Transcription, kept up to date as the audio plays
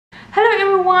Hello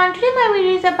everyone, today my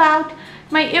video is about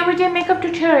my everyday makeup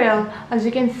tutorial. As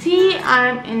you can see,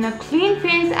 I'm in a clean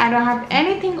face. I don't have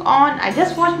anything on. I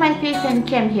just washed my face and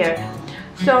came here.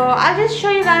 So I'll just show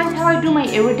you guys how I do my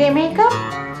everyday makeup.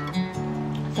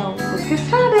 So let's get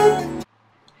started.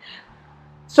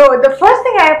 So the first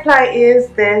thing I apply is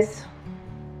this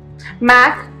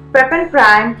m.a.c Prep and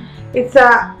Prime. It's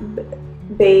a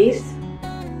base.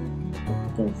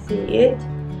 You can see it.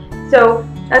 So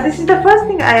this is the first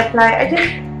thing I apply. I just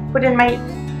put in my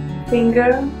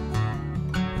finger.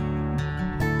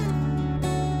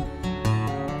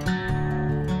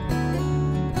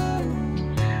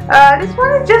 This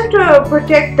one is just to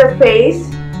protect the face.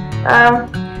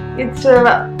 It's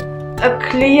a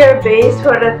clear base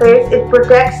for the face. It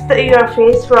protects your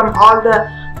face from all the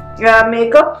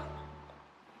makeup.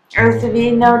 As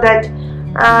we know that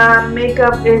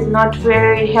makeup is not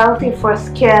very healthy for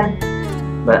skin,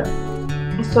 but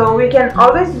so we can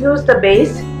always use the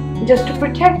base just to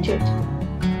protect it.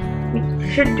 We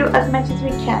should do as much as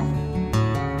we can.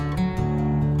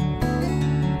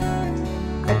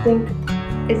 I think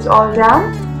it's all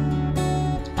done.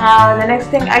 The next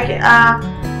thing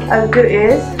I'll do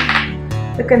is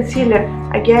the concealer.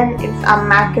 Again, it's a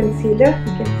m.a.c concealer.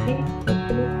 You can see,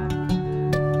 hopefully.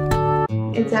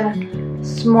 It's a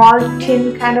small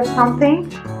tin kind of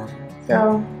something.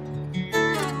 So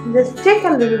just take a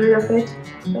little bit of it.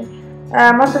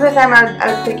 Most of the time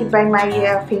I'll take it by my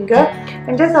finger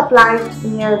and just apply it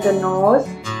near the nose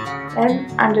and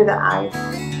under the eyes.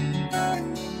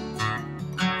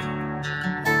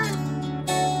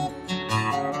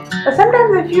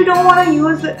 Sometimes if you don't want to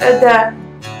use the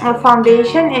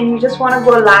foundation and you just want to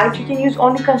go light, you can use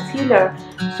only concealer,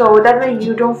 so that way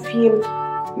you don't feel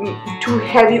too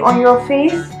heavy on your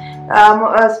face,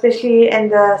 especially in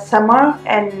the summer,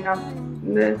 and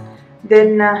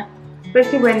then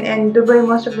especially when in Dubai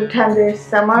most of the time there is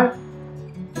summer.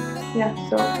 Yeah,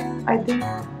 so I think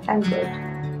I'm good.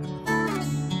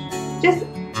 Just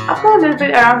apply a little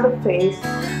bit around the face.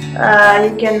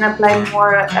 You can apply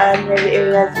more near the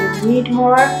areas you need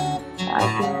more. I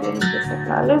think let me just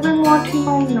apply a little bit more to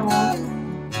my nose.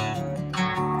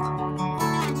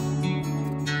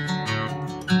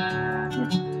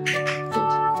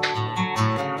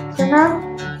 So now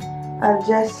I'll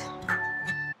just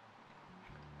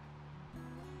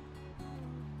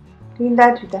clean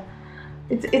that with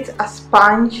it's a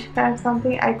sponge kind of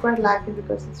something. I quite like it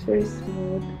because it's very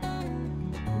smooth.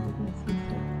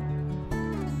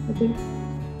 I think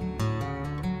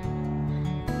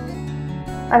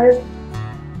I just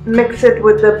mix it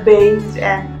with the base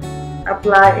and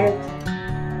apply it.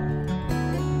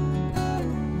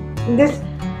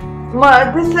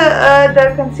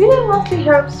 The concealer mostly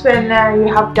helps when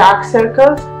you have dark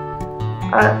circles.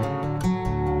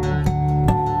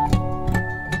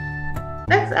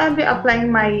 Next, I'll be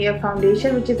applying my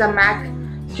foundation, which is a m.a.c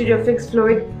Studio Fix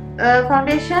Fluid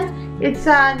foundation. It's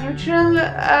a neutral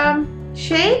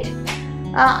shade.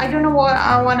 I don't know what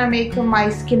I want to make my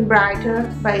skin brighter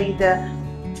by the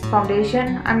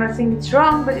foundation. I'm not saying it's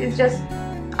wrong, but it's just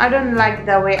I don't like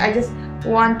that way. I just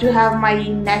want to have my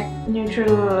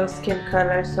neutral skin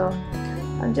color, so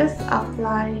I'll just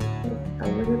apply it a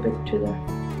little bit to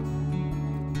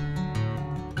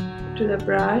the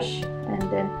brush, and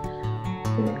then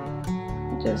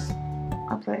just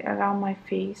apply around my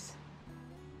face.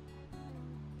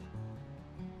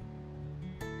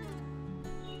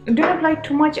 Don't apply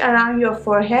too much around your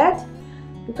forehead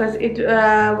because it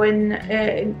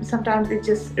sometimes it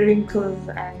just wrinkles,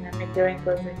 and with the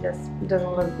wrinkles it just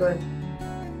doesn't look good.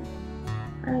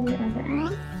 I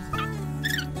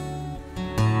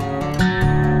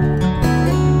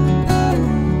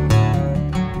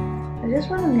just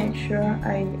want to make sure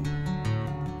I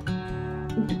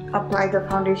apply the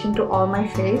foundation to all my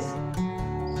face,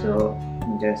 so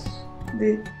just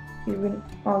even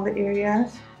all the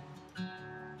areas.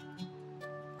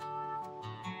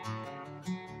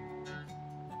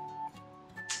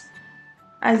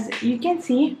 As you can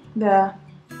see,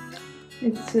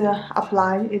 it's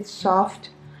applied, it's soft.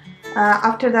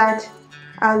 After that,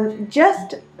 I'll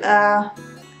just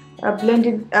blend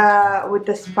it with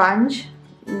the sponge.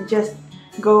 Just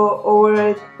go over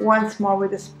it once more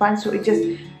with the sponge, so it just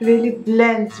really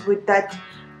blends with that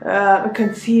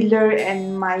concealer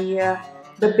and my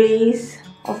the base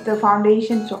of the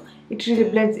foundation. So it really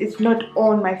blends. It's not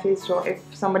on my face, so if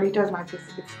somebody touches my face,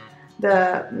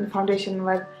 the foundation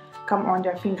will come on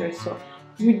their fingers. So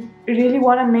you really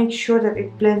want to make sure that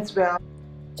it blends well.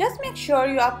 Just make sure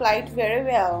you apply it very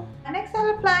well. Next,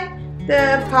 I'll apply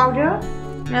the powder.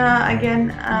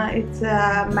 Again, it's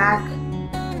a m.a.c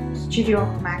Studio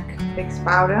m.a.c Fix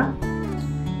powder.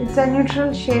 It's a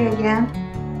neutral shade again.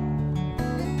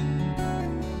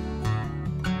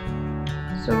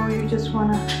 So you just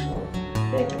wanna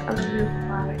take a little bit of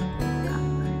powder.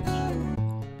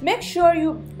 Make sure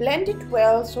you blend it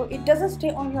well so it doesn't stay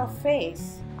on your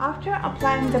face. After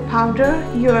applying the powder,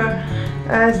 your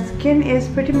skin is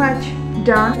pretty much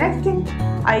done. Next thing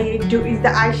I do is the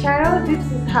eyeshadow.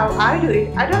 This is how I do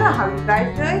it. I don't know how you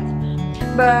guys do it,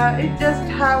 but it's just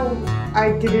how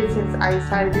I did it since I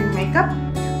started doing makeup.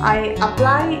 I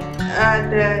apply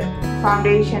the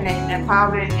foundation and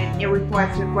powder and everything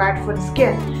what's required for the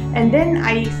skin, and then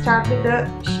I start with the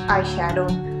eyeshadow.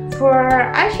 For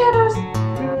eyeshadows,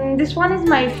 this one is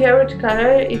my favorite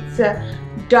color. It's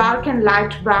dark and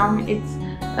light brown. It's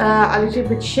a little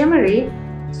bit shimmery,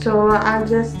 so I'll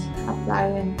just apply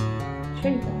and show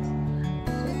you guys.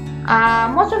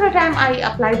 Most of the time I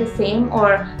apply the same,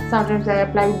 or sometimes I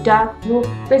apply dark blue.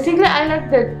 Basically I like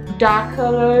the dark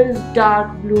colors,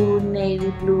 dark blue,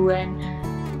 navy blue, and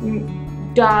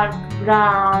dark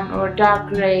brown or dark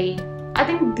gray. I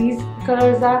think these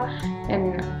colors are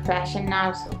in fashion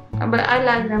now, so but I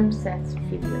like them since a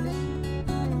few years.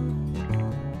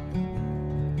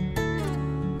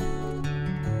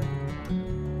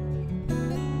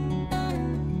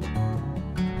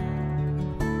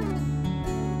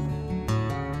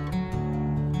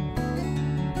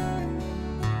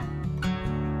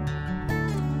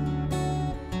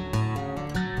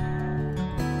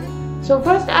 So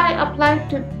first I applied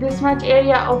to this much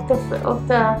area of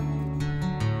the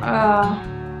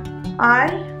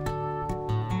eye.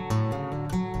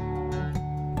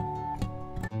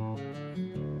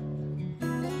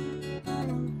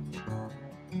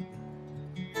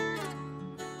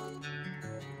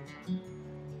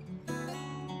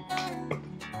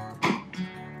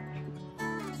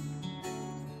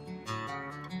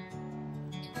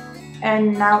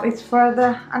 And now it's for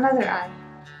another eye.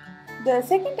 The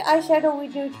second eyeshadow we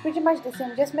do pretty much the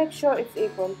same, just make sure it's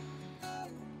equal.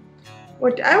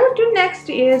 What I would do next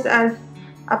is I'll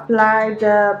apply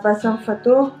the Basam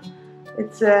Fatu.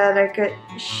 It's like a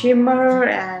shimmer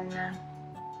and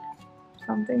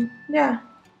something. Yeah,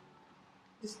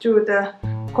 just do the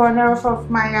corners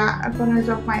of my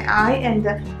eye and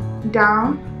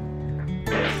down.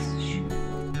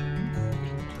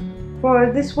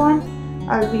 For this one,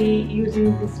 I'll be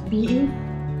using this m.a.c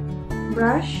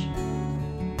brush.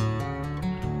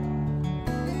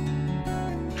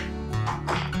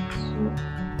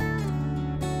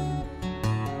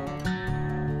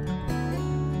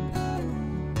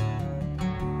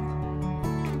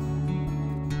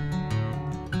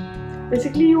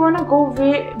 Basically you wanna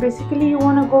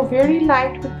go very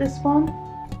light with this one.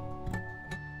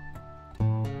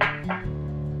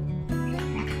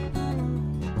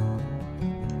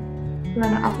 You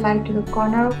wanna apply to the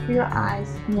corner of your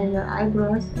eyes, near your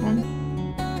eyebrows, and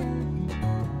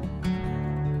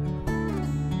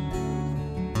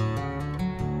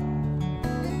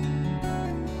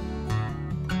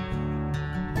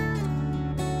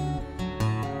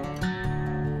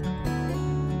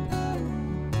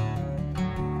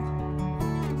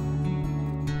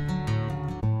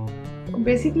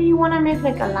basically you want to make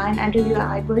like a line under your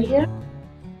eyebrow here.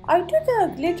 I do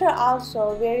the glitter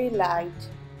also very light.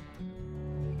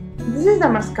 This is the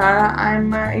mascara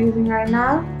I'm using right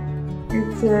now.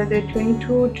 It's the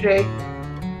 22 Drake.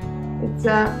 It's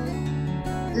a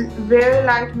very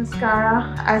light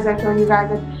mascara. As I told you guys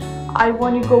that I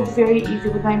want to go very easy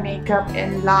with my makeup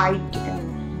and light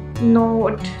and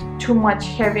not too much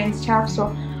heavy and stuff.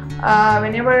 So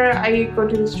whenever I go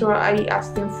to the store, I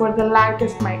ask them for the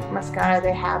lightest mascara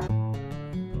they have.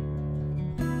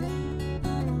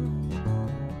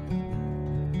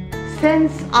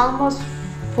 Since almost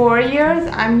 4 years,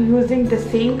 I'm using the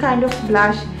same kind of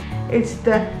blush. It's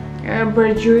the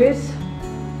Bourjois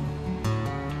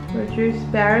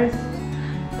Paris.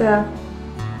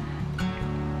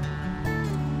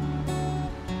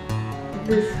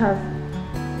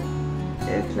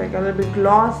 It's like a little bit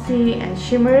glossy and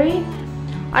shimmery.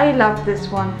 I love this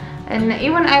one, and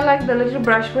even I like the little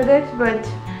brush with it, but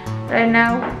right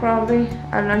now probably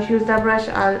I'll not use that brush.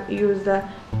 I'll use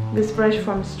this brush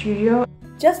from Studio.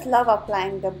 Just love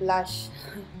applying the blush.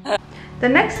 The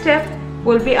next step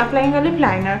will be applying a lip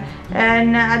liner,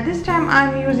 and at this time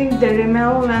I'm using the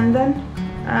Rimmel London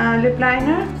lip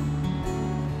liner.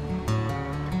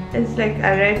 It's like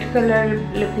a red color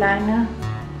lip liner.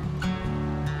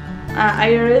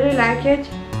 I really like it.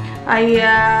 I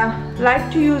like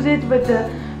to use it with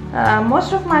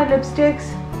most of my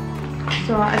lipsticks,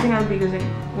 so I think I'll be using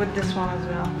with this one as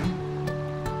well.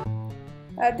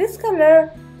 This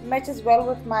color matches well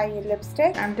with my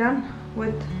lipstick. I'm done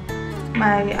with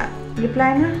my lip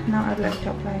liner. Now I'd like to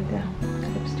apply the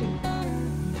lipstick.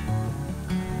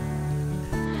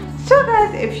 So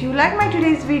guys, if you like my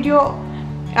today's video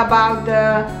about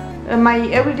my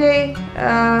everyday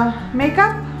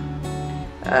makeup,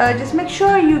 just make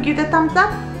sure you give the thumbs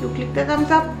up, you click the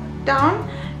thumbs up down,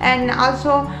 and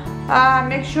also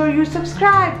make sure you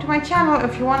subscribe to my channel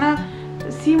if you want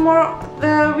to see more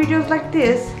videos like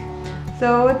this.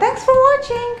 So thanks for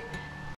watching.